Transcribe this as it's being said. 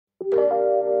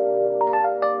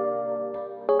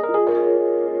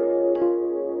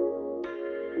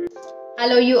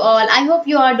Hello, you all. I hope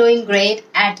you are doing great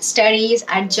at studies,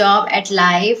 at job, at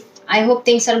life. I hope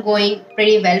things are going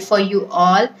pretty well for you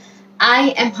all. I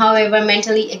am, however,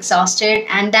 mentally exhausted,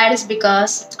 and that is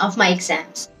because of my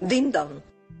exams. Ding dong.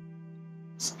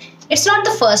 It's not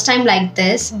the first time like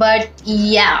this, but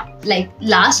yeah, like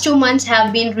last 2 months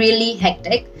have been really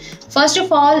hectic. First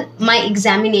of all, my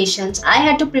examinations. I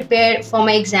had to prepare for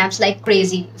my exams like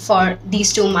crazy for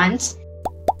these 2 months.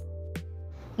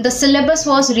 The syllabus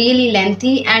was really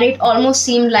lengthy and it almost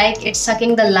seemed like it's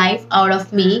sucking the life out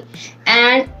of me.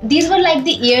 And these were like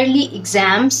the yearly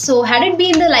exams. So had it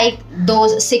been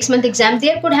those 6-month exams,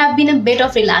 there could have been a bit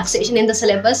of relaxation in the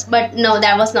syllabus, but no,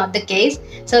 that was not the case.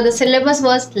 So the syllabus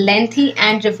was lengthy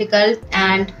and difficult,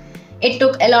 and it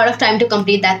took a lot of time to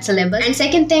complete that syllabus. And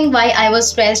second thing why I was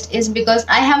stressed is because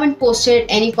I haven't posted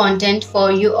any content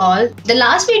for you all. The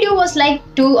last video was like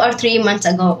 2 or 3 months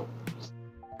ago.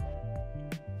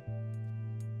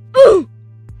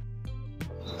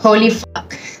 Holy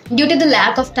fuck. Due to the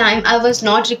lack of time, I was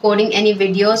not recording any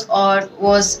videos or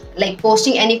was like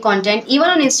posting any content.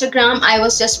 Even on Instagram, I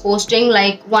was just posting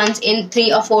like once in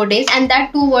 3 or 4 days, and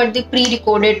that too were the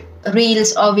pre-recorded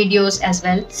reels or videos as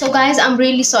well. So guys, I'm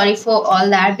really sorry for all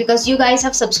that because you guys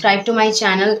have subscribed to my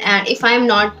channel, and if I'm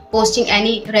not posting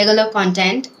any regular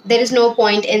content, there is no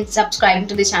point in subscribing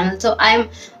to the channel. So I'm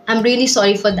really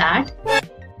sorry for that.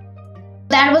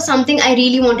 That was something I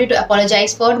really wanted to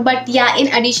apologize for. But yeah, in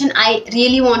addition, I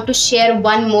really want to share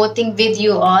one more thing with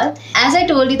you all. As I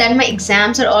told you that my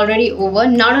exams are already over.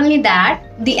 Not only that,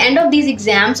 the end of these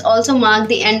exams also mark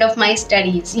the end of my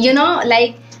studies. You know,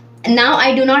 like now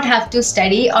I do not have to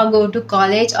study or go to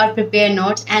college or prepare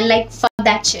notes, and like fuck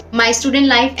that shit. My student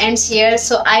life ends here,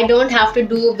 so I don't have to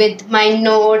do with my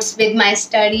notes, with my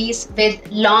studies, with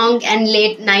long and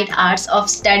late night hours of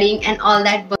studying and all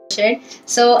that bullshit.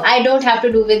 So I don't have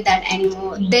to do with that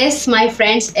anymore. This, my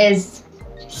friends, is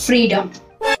freedom.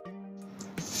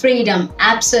 Freedom.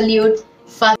 Absolute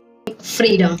fucking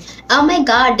freedom. Oh my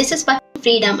god, this is fucking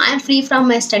freedom. I'm free from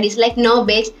my studies. Like, no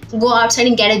bitch, go outside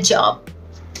and get a job.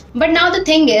 But now the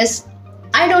thing is,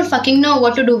 I don't fucking know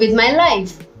what to do with my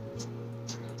life.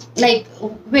 Like,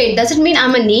 wait, does it mean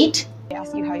I'm a NEET? I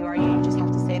ask you how you are, you just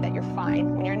have to say that you're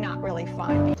fine when you're not really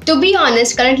fine. To be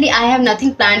honest, currently I have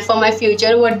nothing planned for my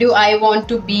future. What do I want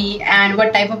to be and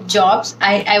what type of jobs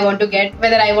I want to get,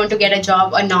 whether I want to get a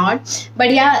job or not.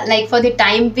 But yeah, like for the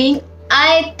time being,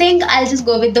 I think I'll just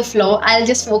go with the flow. I'll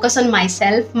just focus on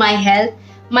myself, my health,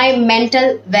 my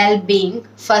mental well-being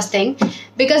first thing,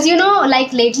 because you know,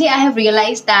 like lately I have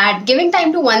realized that giving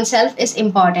time to oneself is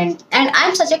important. And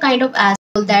I'm such a kind of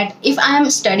asshole that if I am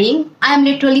studying, I am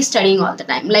literally studying all the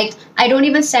time. Like, I don't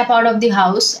even step out of the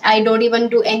house. I don't even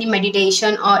do any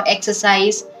meditation or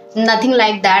exercise, nothing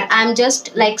like that. I'm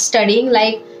just like studying,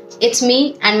 like it's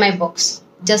me and my books,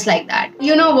 just like that.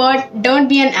 You know what, don't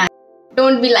be an asshole.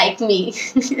 Don't be like me.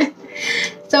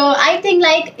 So I think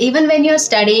like even when you're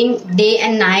studying day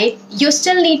and night, you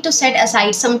still need to set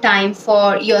aside some time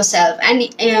for yourself, and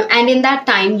in that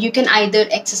time you can either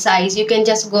exercise, you can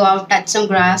just go out, touch some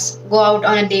grass, go out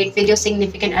on a date with your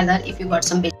significant other if you got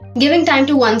some bitch. Giving time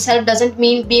to oneself doesn't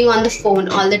mean being on the phone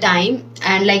all the time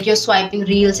and like you're swiping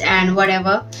reels and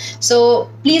whatever. So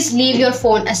please leave your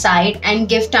phone aside and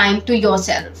give time to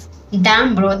yourself.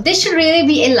 Damn bro, this should really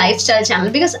be a lifestyle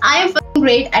channel because I am fucking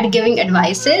great at giving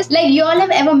advices. Like, you all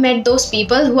have ever met those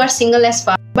people who are single as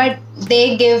fuck but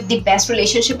they give the best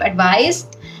relationship advice?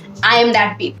 I am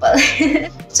that people.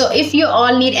 So if you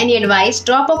all need any advice,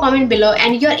 drop a comment below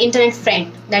and your internet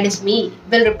friend, that is me,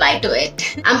 will reply to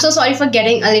it. I'm so sorry for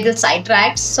getting a little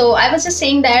sidetracked. So I was just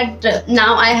saying that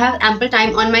now I have ample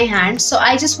time on my hands, so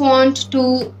I just want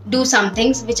to do some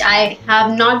things which I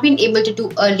have not been able to do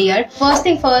earlier. First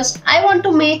thing first, I want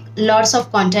to make lots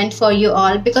of content for you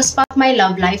all because fuck my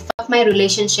love life, fuck my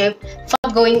relationship,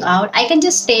 fuck going out. I can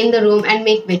just stay in the room and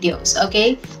make videos,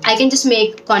 okay? I can just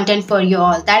make content for you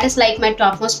all. That is like my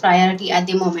topmost priority at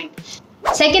the moment.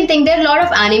 Second thing, there are a lot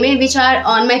of anime which are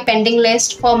on my pending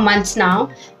list for months now,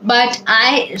 but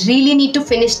I really need to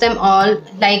finish them all.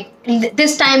 Like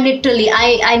this time, literally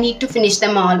I need to finish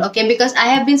them all, okay? Because I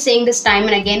have been saying this time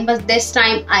and again, but this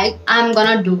time I'm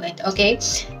gonna do it, okay?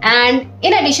 And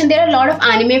in addition, there are a lot of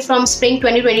anime from spring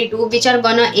 2022 which are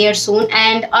gonna air soon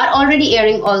and are already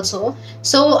airing also,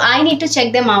 so I need to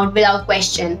check them out without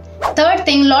question. Third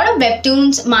thing, a lot of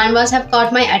webtoons, manhwas have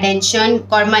caught my attention,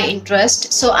 caught my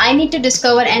interest. So I need to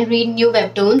discover and read new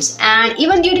webtoons. And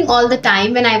even during all the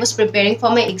time when I was preparing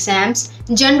for my exams,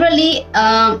 generally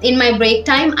in my break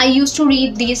time, I used to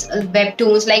read these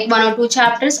webtoons, like 1 or 2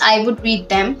 chapters, I would read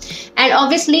them. And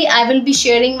obviously I will be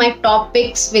sharing my top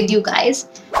picks with you guys.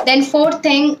 Then fourth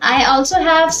thing, I also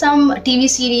have some TV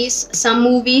series, some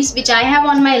movies which I have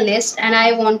on my list and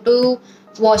I want to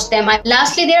watch them.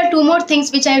 Lastly, there are 2 more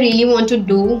things which I really want to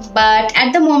do, but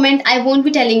at the moment I won't be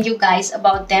telling you guys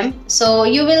about them, so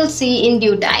you will see in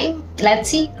due time. Let's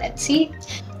see.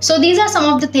 So these are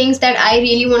some of the things that I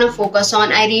really want to focus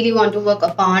on, I really want to work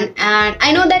upon. And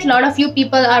I know that a lot of you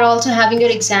people are also having your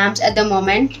exams at the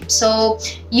moment, so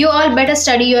you all better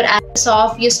study your ass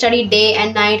off. You study day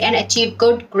and night and achieve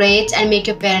good grades and make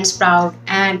your parents proud,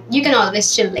 and you can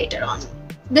always chill later on.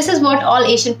 This is what all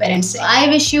Asian parents say. I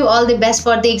wish you all the best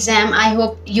for the exam. I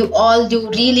hope you all do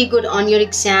really good on your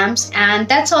exams. And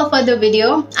that's all for the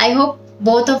video. I hope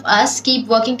both of us keep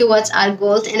working towards our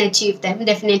goals and achieve them,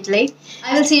 definitely.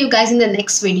 I will see you guys in the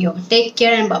next video. Take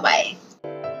care and bye-bye.